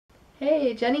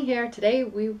Hey, Jenny here. Today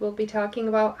we will be talking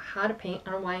about how to paint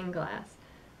on a wine glass.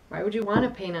 Why would you want to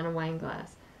paint on a wine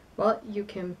glass? Well, you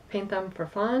can paint them for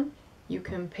fun, you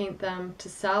can paint them to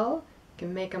sell, you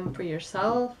can make them for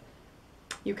yourself,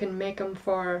 you can make them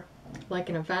for like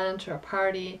an event or a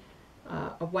party,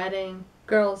 a wedding,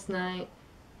 girls' night,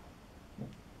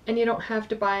 and you don't have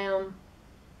to buy them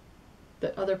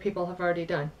that other people have already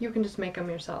done. You can just make them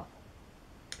yourself.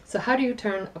 So how do you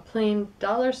turn a plain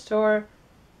dollar store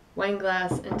wine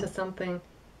glass into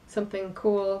something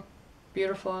cool,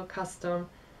 beautiful, custom?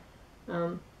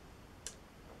 You'll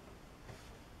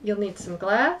need some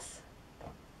glass,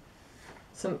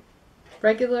 some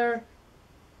regular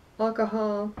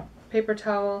alcohol, paper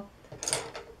towel,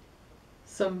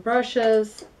 some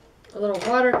brushes, a little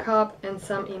water cup, and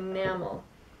some enamel.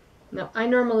 Now I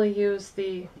normally use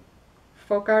the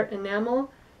folk art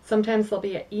enamel. Sometimes there'll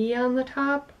be an E on the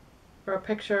top or a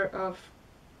picture of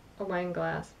a wine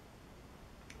glass.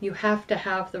 You have to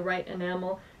have the right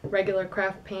enamel. Regular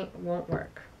craft paint won't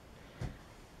work.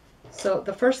 So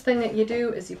the first thing that you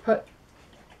do is you put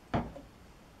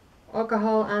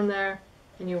alcohol on there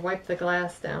and you wipe the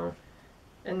glass down,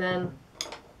 and then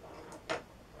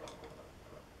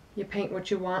you paint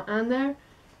what you want on there.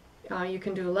 You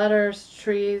can do letters,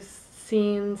 trees,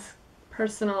 scenes,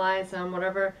 personalize them,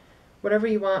 whatever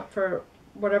you want for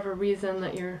whatever reason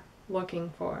that you're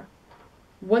looking for.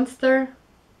 Once they're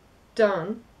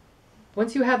done,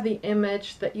 once you have the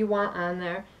image that you want on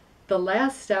there, the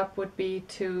last step would be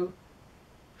to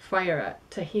fire it,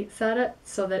 to heat set it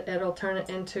so that it'll turn it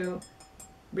into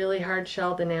really hard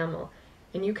shelled enamel.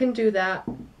 And you can do that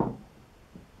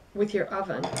with your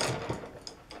oven.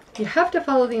 You have to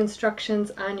follow the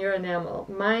instructions on your enamel.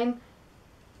 Mine,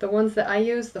 the ones that I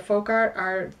use, the folk art,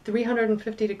 are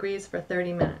 350 degrees for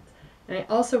 30 minutes. And I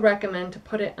also recommend to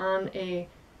put it on a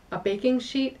baking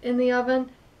sheet in the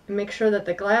oven and make sure that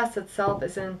the glass itself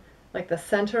is in like the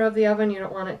center of the oven. You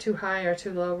don't want it too high or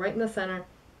too low, right in the center.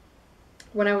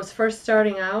 When I was first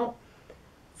starting out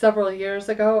several years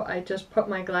ago, I just put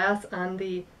my glass on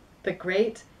the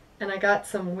grate and I got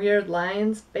some weird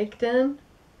lines baked in.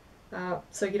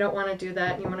 So you don't want to do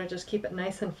that. You want to just keep it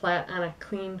nice and flat on a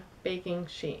clean baking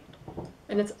sheet.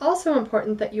 And it's also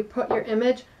important that you put your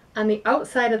image on the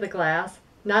outside of the glass,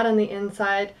 not on the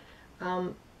inside.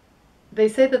 They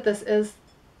say that this is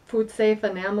food safe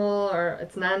enamel or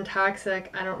it's non-toxic.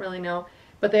 I don't really know.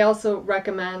 But they also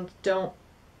recommend don't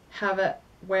have it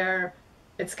where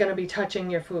it's going to be touching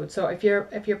your food. So if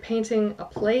you're painting a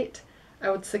plate, I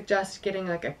would suggest getting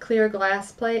like a clear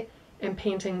glass plate and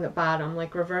painting the bottom,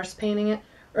 like reverse painting it.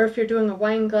 Or if you're doing a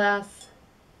wine glass,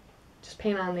 just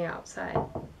paint on the outside.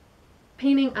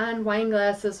 Painting on wine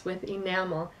glasses with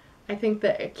enamel, I think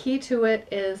that a key to it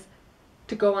is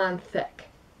to go on thick.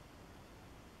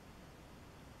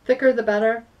 Thicker the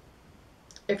better.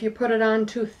 If you put it on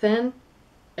too thin,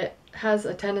 it has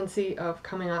a tendency of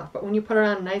coming off. But when you put it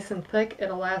on nice and thick,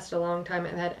 it'll last a long time. I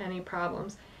haven't had any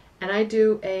problems. And I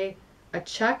do a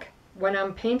check when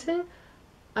I'm painting.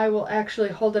 I will actually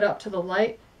hold it up to the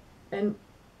light and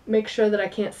make sure that I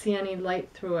can't see any light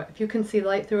through it. If you can see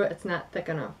light through it, it's not thick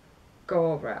enough.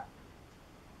 Go over it.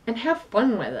 And have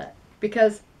fun with it.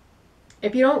 Because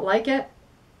if you don't like it,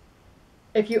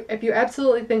 if you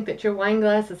absolutely think that your wine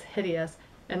glass is hideous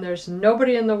and there's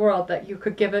nobody in the world that you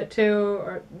could give it to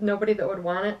or nobody that would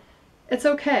want it, it's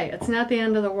okay. It's not the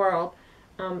end of the world.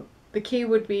 The key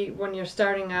would be when you're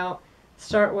starting out,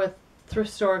 start with thrift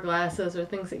store glasses or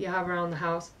things that you have around the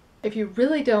house. If you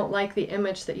really don't like the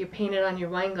image that you painted on your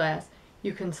wine glass,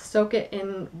 you can soak it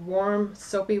in warm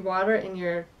soapy water in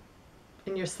your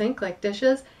sink like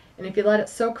dishes, and if you let it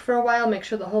soak for a while, make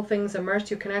sure the whole thing's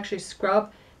immersed. You can actually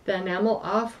scrub the enamel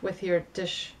off with your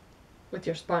dish, with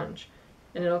your sponge,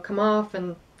 and it'll come off,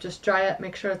 and just dry it,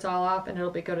 make sure it's all off, and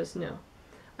it'll be good as new.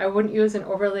 I wouldn't use an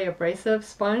overly abrasive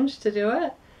sponge to do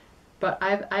it, but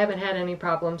I haven't had any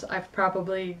problems. I've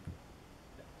probably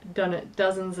done it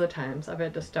dozens of times. I've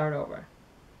had to start over.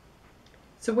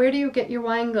 So where do you get your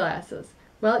wine glasses?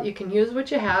 Well, you can use what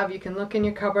you have. You can look in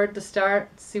your cupboard to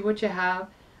start, see what you have.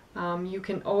 You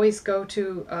can always go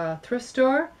to a thrift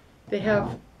store. They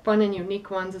have fun and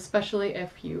unique ones, especially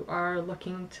if you are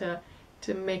looking to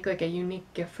make like a unique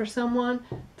gift for someone.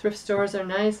 Thrift stores are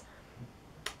nice.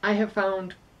 I have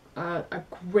found a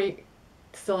great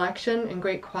selection and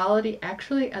great quality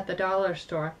actually at the dollar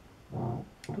store.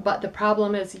 But the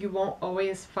problem is you won't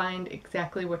always find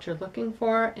exactly what you're looking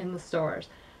for in the stores.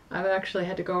 I've actually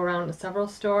had to go around to several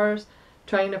stores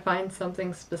trying to find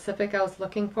something specific I was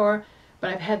looking for, but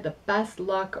I've had the best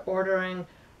luck ordering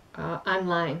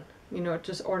online. You know,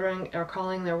 just ordering or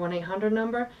calling their 1-800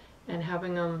 number, and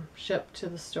having them shipped to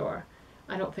the store.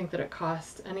 I don't think that it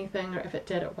cost anything, or if it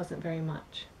did, it wasn't very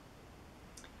much.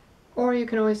 Or you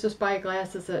can always just buy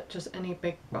glasses at just any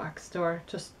big box store,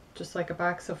 just like a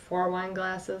box of 4 wine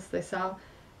glasses they sell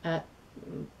at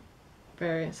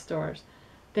various stores.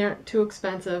 They aren't too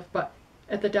expensive, but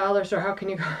at the dollar store, how can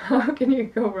you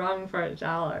go wrong for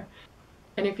 $1?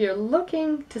 And if you're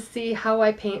looking to see how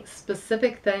I paint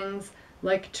specific things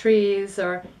like trees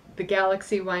or the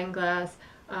Galaxy wine glass,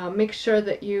 make sure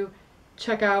that you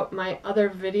check out my other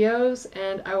videos,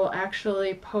 and I will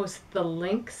actually post the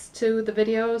links to the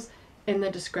videos in the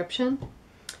description.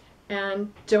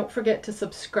 And don't forget to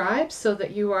subscribe so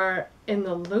that you are in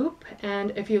the loop.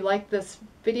 And if you like this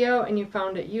video and you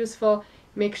found it useful,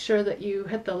 make sure that you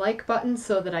hit the like button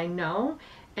so that I know.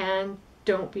 And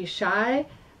don't be shy.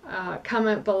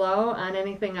 Comment below on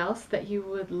anything else that you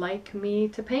would like me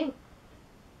to paint.